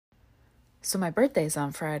So my birthday's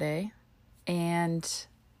on Friday, and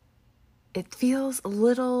it feels a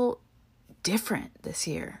little different this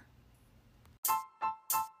year.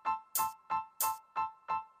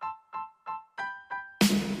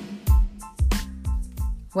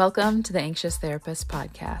 Welcome to the Anxious Therapist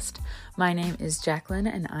Podcast. My name is Jacqueline,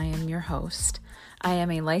 and I am your host. I am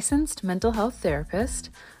a licensed mental health therapist,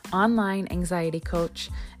 online anxiety coach,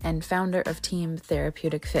 and founder of Team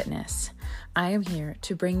Therapeutic Fitness. I am here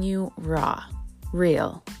to bring you raw,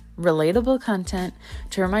 real, relatable content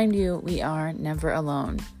to remind you we are never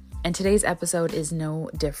alone. And today's episode is no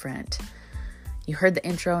different. You heard the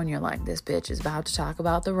intro and you're like, this bitch is about to talk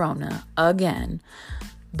about the Rona again.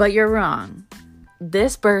 But you're wrong.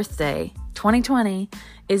 This birthday, 2020,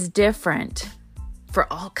 is different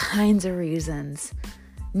for all kinds of reasons.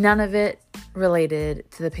 None of it related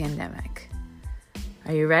to the pandemic.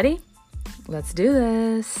 Are you ready? Let's do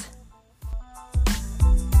this.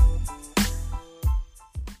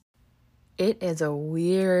 It is a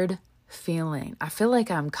weird feeling. I feel like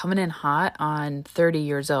I'm coming in hot on 30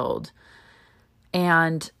 years old.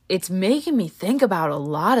 And it's making me think about a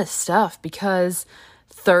lot of stuff because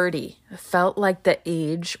 30 felt like the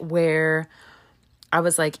age where I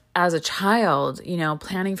was like, as a child,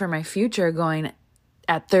 planning for my future, going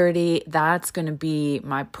at 30, that's going to be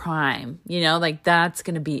my prime, that's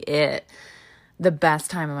going to be it, the best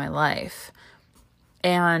time of my life.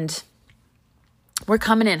 And we're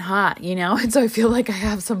coming in hot, and so I feel like I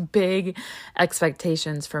have some big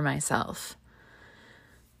expectations for myself.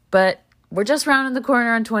 But we're just rounding the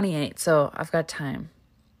corner on 28, so I've got time.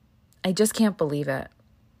 I just can't believe it.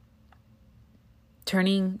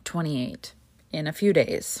 Turning 28 in a few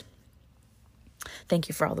days. Thank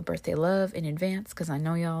you for all the birthday love in advance, because I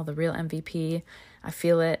know y'all the real MVP. I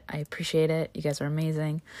feel it. I appreciate it. You guys are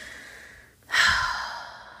amazing.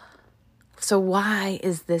 So why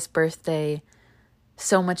is this birthday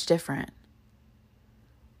so much different?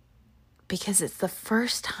 Because it's the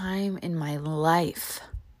first time in my life,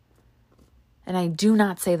 and I do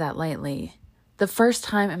not say that lightly, the first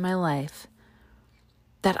time in my life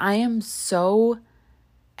that I am so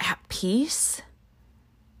at peace,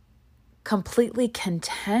 completely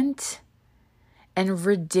content, and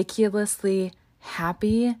ridiculously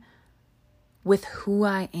happy with who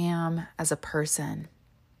I am as a person.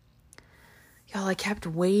 Y'all, I kept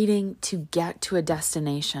waiting to get to a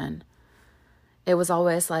destination. It was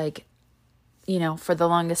always like, for the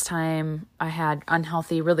longest time, I had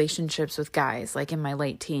unhealthy relationships with guys, like in my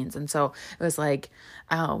late teens. And so it was like,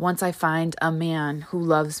 once I find a man who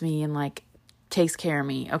loves me and like takes care of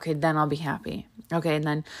me, okay, then I'll be happy. Okay, and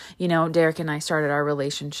then, Derek and I started our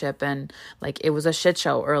relationship, and like it was a shit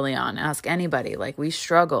show early on. Ask anybody, like we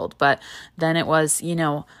struggled. But then it was,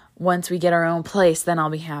 once we get our own place, then I'll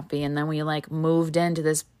be happy. And then we like moved into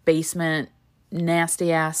this basement,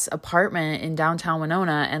 nasty ass apartment in downtown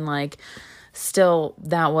Winona, and like still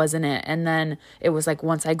that wasn't it. And then it was like,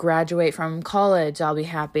 once I graduate from college, I'll be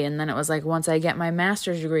happy. And then it was like, once I get my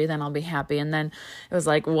master's degree, then I'll be happy. And then it was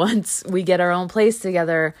like, once we get our own place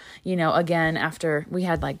together, again, after we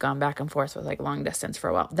had like gone back and forth with like long distance for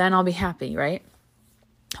a while, then I'll be happy, right?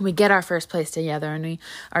 We get our first place together and we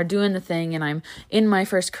are doing the thing, and I'm in my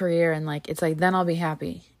first career, and like, it's like, then I'll be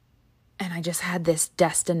happy. And I just had this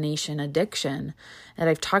destination addiction that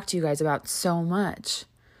I've talked to you guys about so much.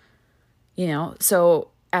 So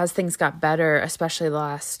as things got better, especially the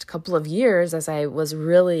last couple of years, as I was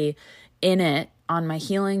really in it on my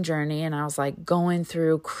healing journey, and I was like going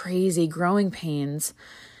through crazy growing pains,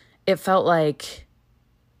 it felt like,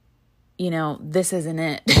 this isn't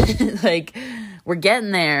it. Like, we're getting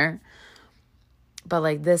there, but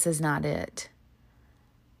like, this is not it.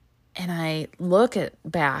 And I look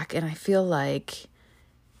back and I feel like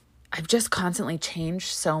I've just constantly changed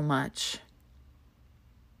so much.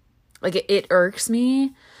 Like it irks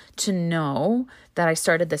me to know that I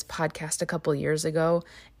started this podcast a couple years ago,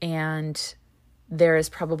 and there is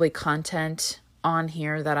probably content on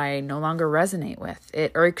here that I no longer resonate with.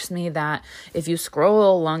 It irks me that if you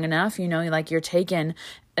scroll long enough, you're taking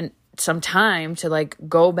some time to like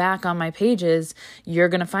go back on my pages, you're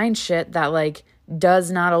going to find shit that like does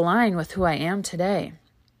not align with who I am today.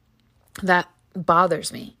 That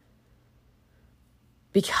bothers me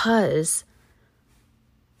because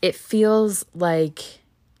it feels like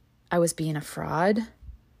I was being a fraud,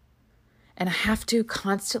 and I have to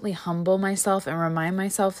constantly humble myself and remind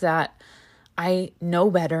myself that I know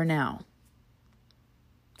better now.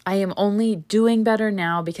 I am only doing better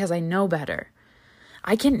now because I know better.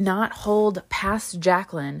 I cannot hold past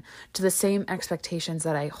Jacqueline to the same expectations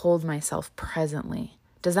that I hold myself presently.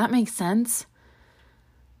 Does that make sense?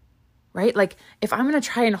 Right? Like if I'm going to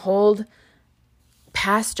try and hold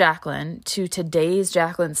past Jacqueline to today's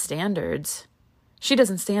Jacqueline standards, she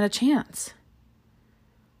doesn't stand a chance.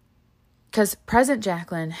 Because present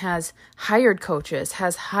Jacqueline has hired coaches,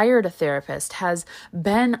 has hired a therapist, has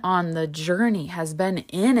been on the journey, has been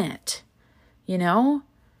in it, you know?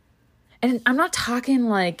 And I'm not talking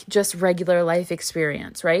like just regular life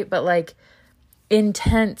experience, right? But like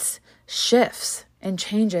intense shifts and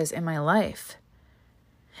changes in my life.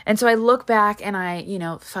 And so I look back and I,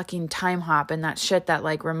 fucking time hop and that shit that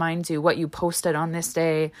like reminds you what you posted on this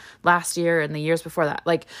day last year and the years before that.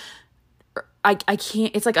 Like, I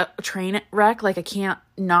can't, it's like a train wreck. Like I can't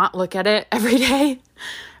not look at it every day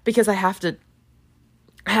because I have to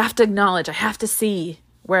acknowledge, I have to see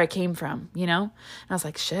where I came from, And I was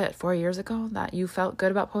like, shit, 4 years ago that you felt good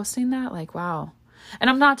about posting that? Like, wow. And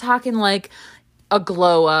I'm not talking like a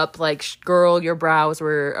glow up, like, girl, your brows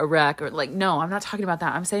were a wreck, or like, no, I'm not talking about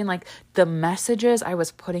that. I'm saying like the messages I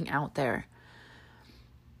was putting out there.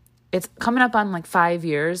 It's coming up on like 5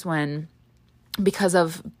 years when, because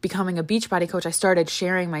of becoming a Beachbody coach, I started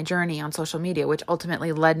sharing my journey on social media, which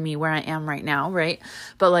ultimately led me where I am right now, right?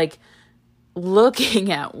 But like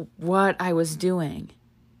looking at what I was doing,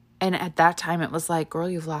 and at that time it was like, girl,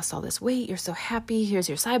 you've lost all this weight. You're so happy. Here's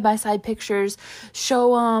your side-by-side pictures.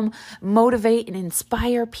 Show them, motivate and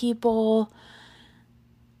inspire people.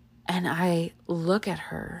 And I look at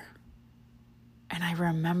her and I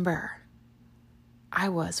remember I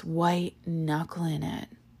was white knuckling it.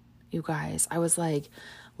 You guys, I was like,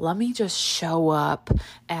 let me just show up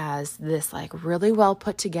as this like really well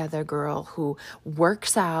put together girl who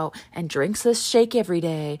works out and drinks this shake every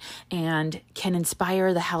day and can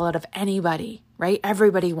inspire the hell out of anybody, right?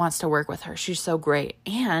 Everybody wants to work with her. She's so great.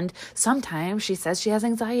 And sometimes she says she has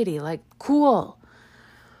anxiety. Like, cool.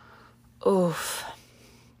 Oof.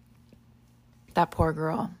 That poor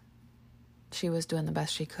girl. She was doing the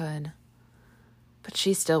best she could, but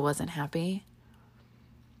she still wasn't happy.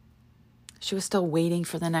 She was still waiting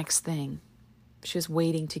for the next thing. She was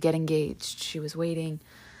waiting to get engaged. She was waiting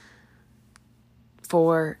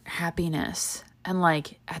for happiness. And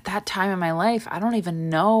like at that time in my life, I don't even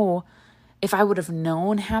know if I would have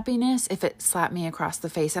known happiness if it slapped me across the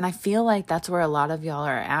face. And I feel like that's where a lot of y'all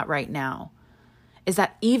are at right now. Is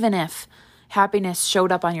that even if happiness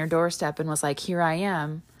showed up on your doorstep and was like, here I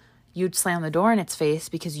am, you'd slam the door in its face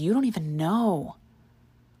because you don't even know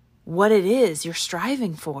what it is you're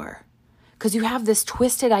striving for. Because you have this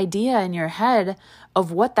twisted idea in your head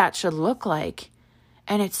of what that should look like.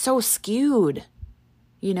 And it's so skewed,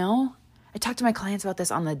 I talk to my clients about this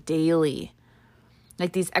on the daily.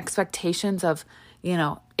 Like these expectations of,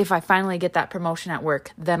 if I finally get that promotion at work,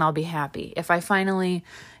 then I'll be happy. If I finally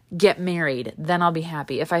get married, then I'll be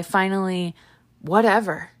happy. If I finally,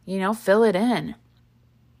 whatever, fill it in.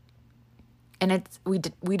 And we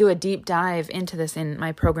do a deep dive into this in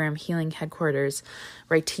my program, Healing Headquarters,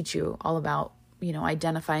 where I teach you all about,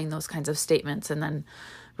 identifying those kinds of statements and then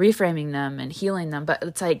reframing them and healing them. But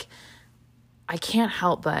it's like, I can't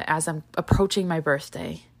help but as I'm approaching my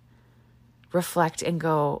birthday, reflect and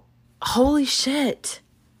go, holy shit,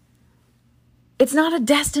 it's not a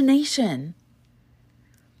destination.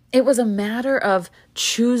 It was a matter of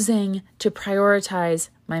choosing to prioritize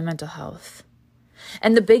my mental health.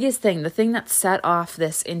 And the biggest thing, the thing that set off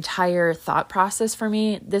this entire thought process for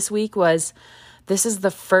me this week was, this is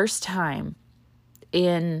the first time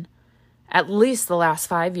in at least the last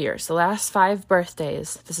 5 years, the last 5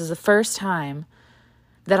 birthdays, this is the first time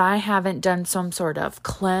that I haven't done some sort of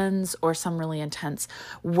cleanse or some really intense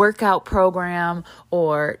workout program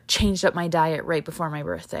or changed up my diet right before my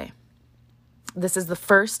birthday. This is the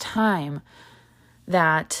first time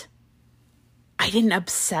that I didn't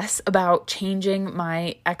obsess about changing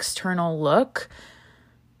my external look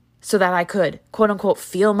so that I could, quote unquote,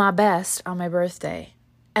 feel my best on my birthday.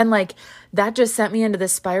 And like, that just sent me into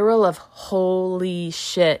this spiral of holy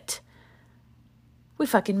shit. We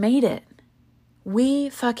fucking made it. We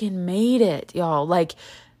fucking made it, y'all. Like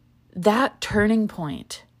that turning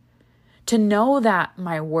point to know that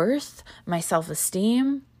my worth, my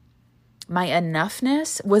self-esteem, my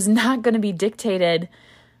enoughness was not going to be dictated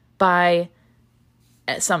by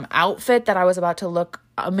some outfit that I was about to look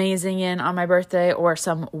amazing in on my birthday, or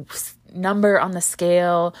some number on the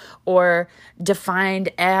scale, or defined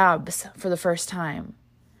abs for the first time.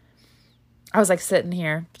 I was like sitting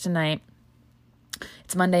here tonight.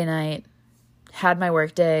 It's Monday night. Had my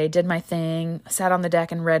work day, did my thing, sat on the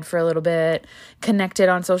deck and read for a little bit, connected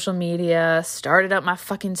on social media, started up my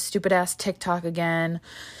fucking stupid ass TikTok again.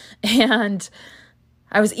 And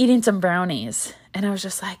I was eating some brownies and I was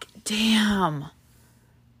just like, damn.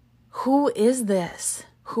 Who is this?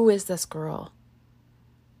 Who is this girl?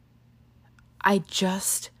 I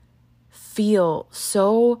just feel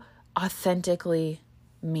so authentically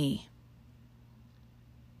me.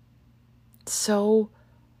 So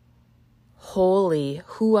wholly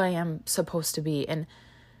who I am supposed to be. And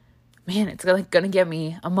man, it's gonna get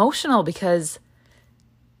me emotional because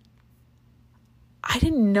I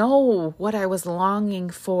didn't know what I was longing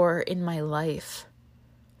for in my life.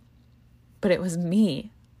 But it was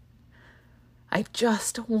me. I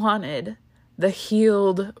just wanted the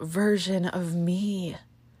healed version of me.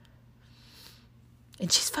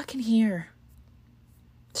 And she's fucking here.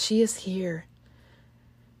 She is here.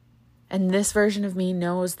 And this version of me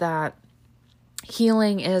knows that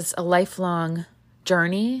healing is a lifelong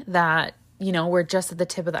journey, that, we're just at the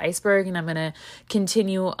tip of the iceberg, and I'm going to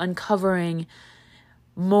continue uncovering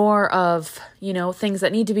more of, things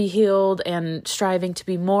that need to be healed and striving to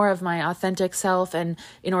be more of my authentic self. And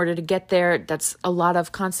in order to get there, that's a lot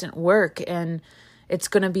of constant work, and it's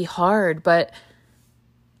going to be hard, but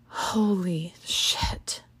holy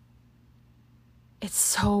shit, it's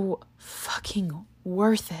so fucking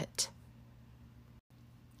worth it.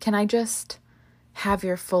 Can I just have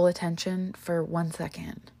your full attention for 1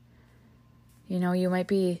 second? You might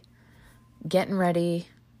be getting ready,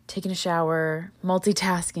 taking a shower,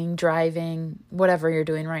 multitasking, driving, whatever you're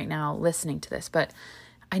doing right now, listening to this, but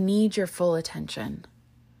I need your full attention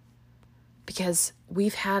because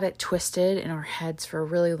we've had it twisted in our heads for a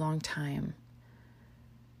really long time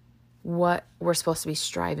what we're supposed to be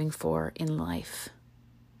striving for in life.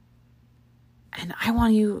 And I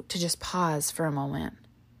want you to just pause for a moment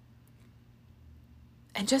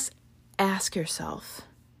and just ask yourself,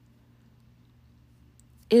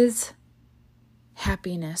 is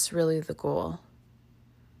happiness really the goal?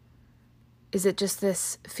 Is it just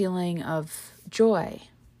this feeling of joy?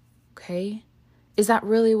 Okay? Is that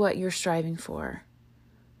really what you're striving for?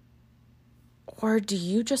 Or do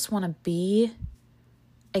you just want to be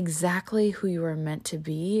exactly who you were meant to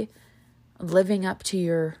be, living up to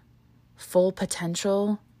your full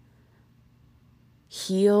potential,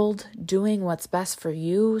 healed, doing what's best for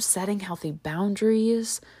you, setting healthy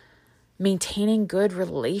boundaries, maintaining good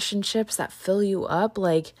relationships that fill you up?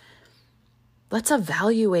 Like, let's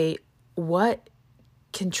evaluate what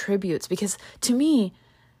contributes, because to me,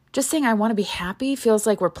 just saying I want to be happy feels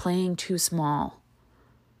like we're playing too small.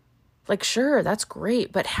 Like, sure, that's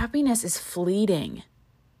great, but happiness is fleeting.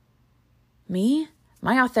 Me,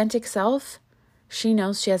 my authentic self, she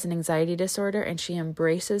knows she has an anxiety disorder and she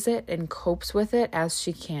embraces it and copes with it as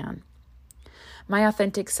she can. My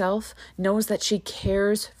authentic self knows that she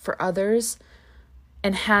cares for others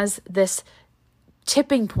and has this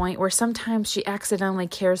tipping point where sometimes she accidentally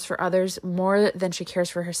cares for others more than she cares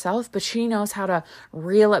for herself, but she knows how to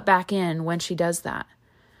reel it back in when she does that.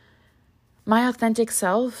 My authentic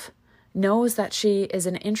self knows that she is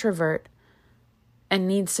an introvert and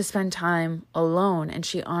needs to spend time alone, and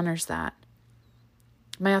she honors that.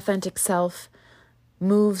 My authentic self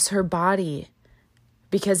moves her body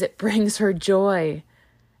because it brings her joy,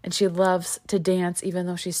 and she loves to dance even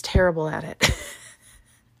though she's terrible at it.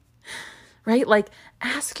 Right? Like,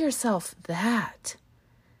 ask yourself that.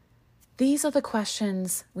 These are the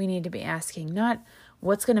questions we need to be asking, not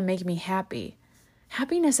what's going to make me happy.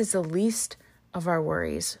 Happiness is the least of our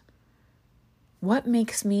worries. What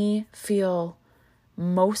makes me feel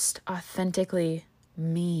most authentically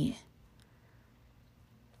me?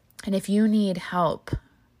 And if you need help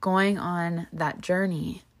going on that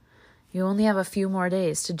journey, you only have a few more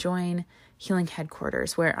days to join Healing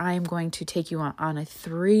Headquarters, where I am going to take you on a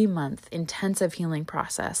 3-month intensive healing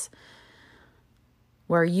process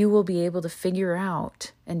where you will be able to figure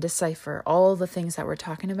out and decipher all the things that we're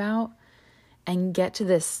talking about and get to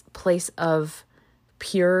this place of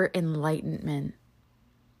pure enlightenment.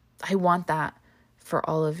 I want that for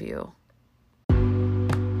all of you.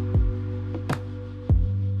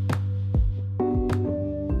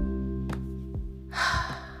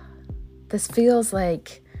 This feels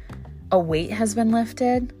like a weight has been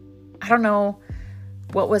lifted. I don't know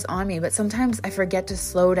what was on me, but sometimes I forget to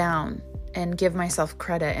slow down and give myself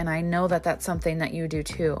credit. And I know that that's something that you do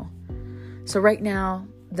too. So right now,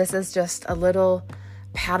 this is just a little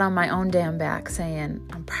pat on my own damn back saying,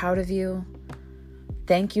 I'm proud of you.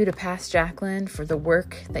 Thank you to past Jacqueline for the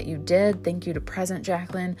work that you did. Thank you to present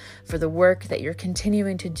Jacqueline for the work that you're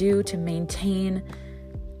continuing to do to maintain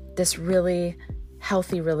this really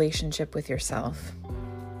healthy relationship with yourself.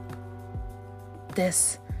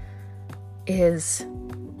 This is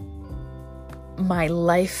my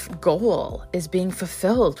life goal, is being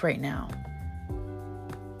fulfilled right now.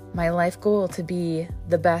 My life goal to be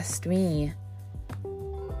the best me.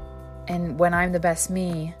 And when I'm the best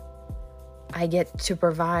me, I get to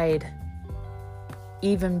provide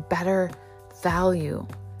even better value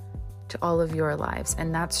to all of your lives.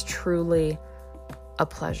 And that's truly a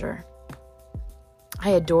pleasure. I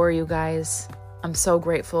adore you guys. I'm so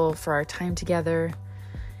grateful for our time together.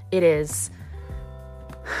 It's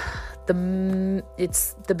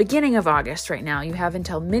the beginning of August right now. You have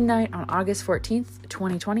until midnight on August 14th,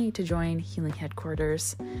 2020 to join Healing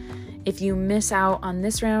Headquarters. If you miss out on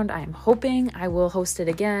this round, I am hoping I will host it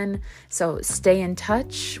again. So stay in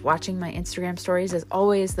touch. Watching my Instagram stories is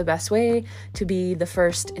always the best way to be the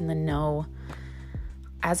first in the know.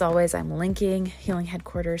 As always, I'm linking Healing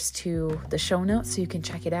Headquarters to the show notes so you can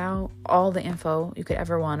check it out. All the info you could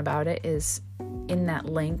ever want about it is in that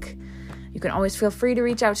link. You can always feel free to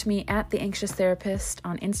reach out to me at The Anxious Therapist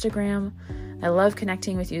on Instagram. I love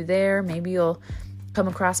connecting with you there. Maybe you'll come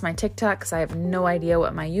across my TikTok because I have no idea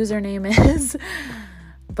what my username is.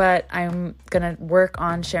 But I'm going to work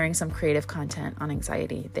on sharing some creative content on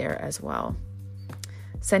anxiety there as well.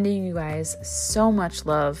 Sending you guys so much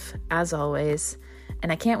love as always.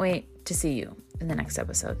 And I can't wait to see you in the next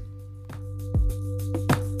episode.